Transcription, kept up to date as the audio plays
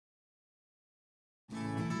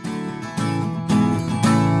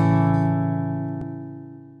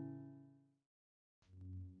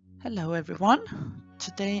Hello everyone,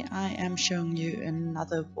 today I am showing you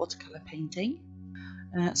another watercolor painting.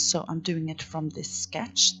 So I'm doing it from this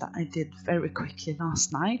sketch that I did very quickly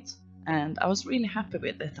last night, and I was really happy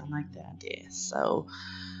with it. I liked the idea, so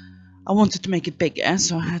I wanted to make it bigger,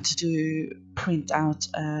 so I had to print out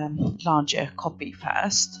a larger copy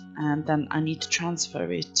first, and then I need to transfer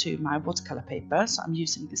it to my watercolor paper. So I'm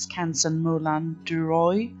using this Canson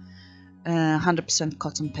Mixed 100%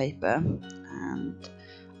 cotton paper, and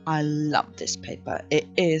I love this paper. It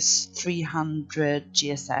is 300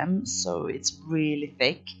 GSM, so it's really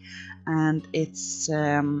thick, and it's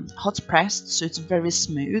hot pressed, so it's very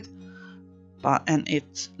smooth. So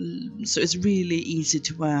it's really easy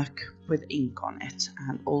to work with ink on it,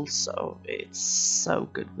 and also it's so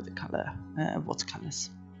good with the color watercolors.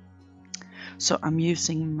 So I'm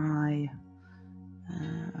using my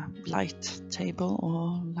light table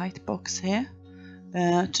or light box here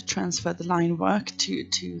to transfer the line work to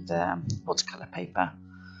the watercolor paper.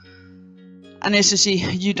 And as you see,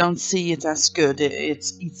 you don't see it as good.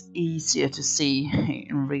 It's easier to see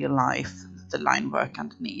in real life the line work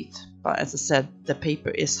underneath. But as I said, the paper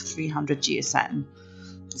is 300 GSM,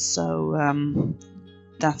 so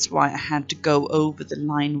that's why I had to go over the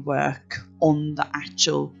line work on the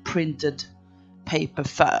actual printed paper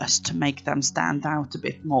first to make them stand out a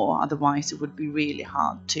bit more. Otherwise, it would be really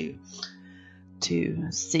hard to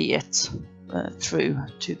see it through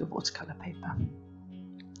to the watercolor paper.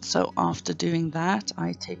 So after doing that,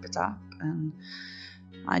 I tape it up, and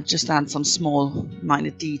I just add some small minor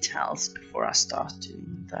details before I start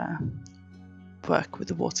doing the work with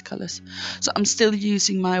the watercolors. So I'm still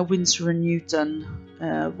using my Winsor Newton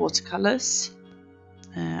watercolors.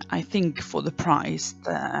 I think for the price,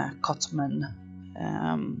 the cotman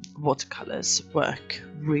watercolors work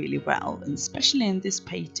really well, and especially in this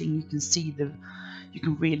painting you can see you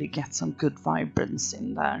can really get some good vibrance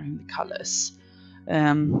in there in the colors.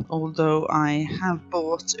 Although I have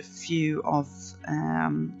bought a few of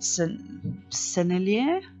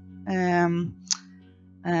Sennelier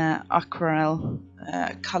aquarelle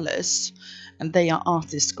colors, and they are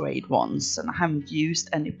artist grade ones, and I haven't used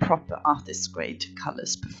any proper artist grade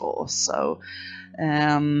colors before, so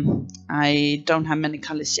I don't have many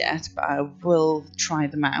colors yet, but I will try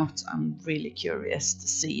them out. I'm really curious to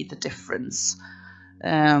see the difference.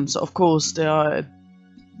 So of course they are a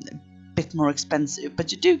bit more expensive,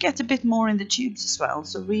 but you do get a bit more in the tubes as well,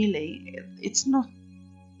 so really it's not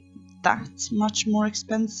that much more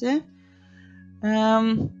expensive.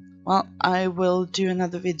 Well, I will do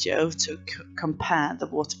another video to compare the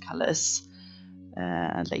watercolors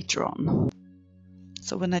later on.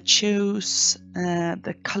 So when I chose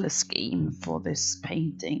the color scheme for this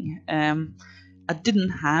painting, I didn't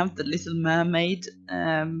have the Little Mermaid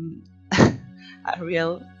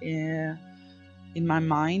Ariel in my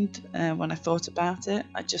mind when I thought about it.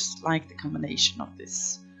 I just like the combination of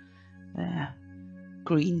this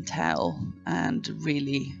green tail and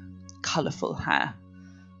really colorful hair.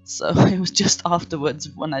 So it was just afterwards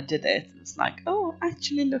when I did it, it's like, oh,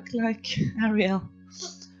 actually look like Ariel.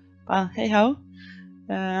 Well, hey ho.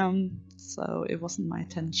 So it wasn't my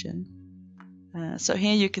intention. So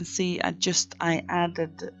here you can see I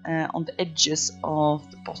added on the edges of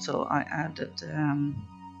the bottle, I added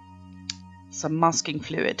some masking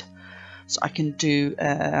fluid, so I can do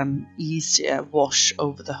easier wash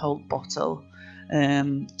over the whole bottle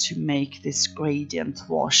to make this gradient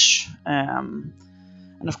wash.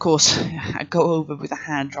 And of course I go over with a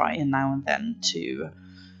hairdryer now and then to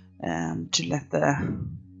let the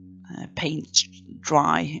paint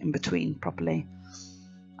dry in between properly.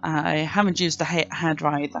 I haven't used the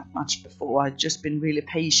hairdryer that much before. I've just been really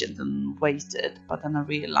patient and waited, but then I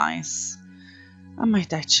realised I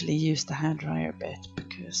might actually use the hairdryer a bit,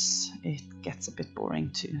 because it gets a bit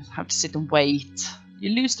boring to have to sit and wait.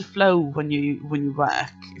 You lose the flow when you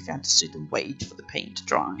work if you have to sit and wait for the paint to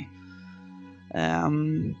dry.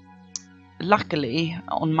 Luckily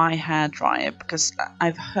on my hairdryer, because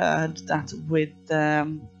I've heard that with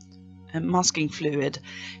masking fluid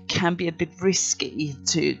can be a bit risky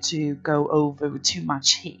to go over with too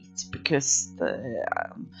much heat, because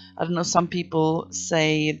I don't know, some people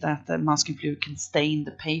say that the masking fluid can stain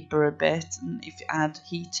the paper a bit and if you add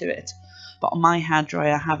heat to it. But on my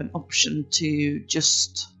hairdryer I have an option to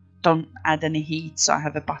just don't add any heat, so I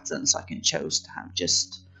have a button so I can choose to have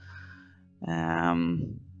just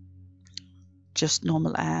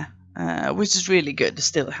normal air, which is really good. It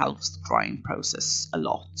still helps the drying process a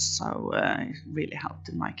lot, so it really helped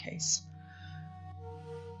in my case.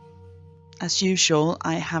 As usual,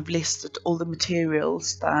 I have listed all the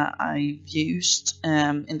materials that I've used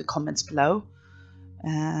in the comments below.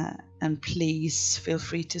 And please feel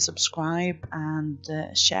free to subscribe and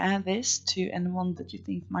share this to anyone that you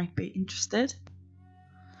think might be interested.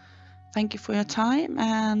 Thank you for your time,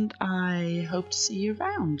 and I hope to see you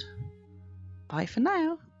around. Bye for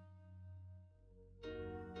now.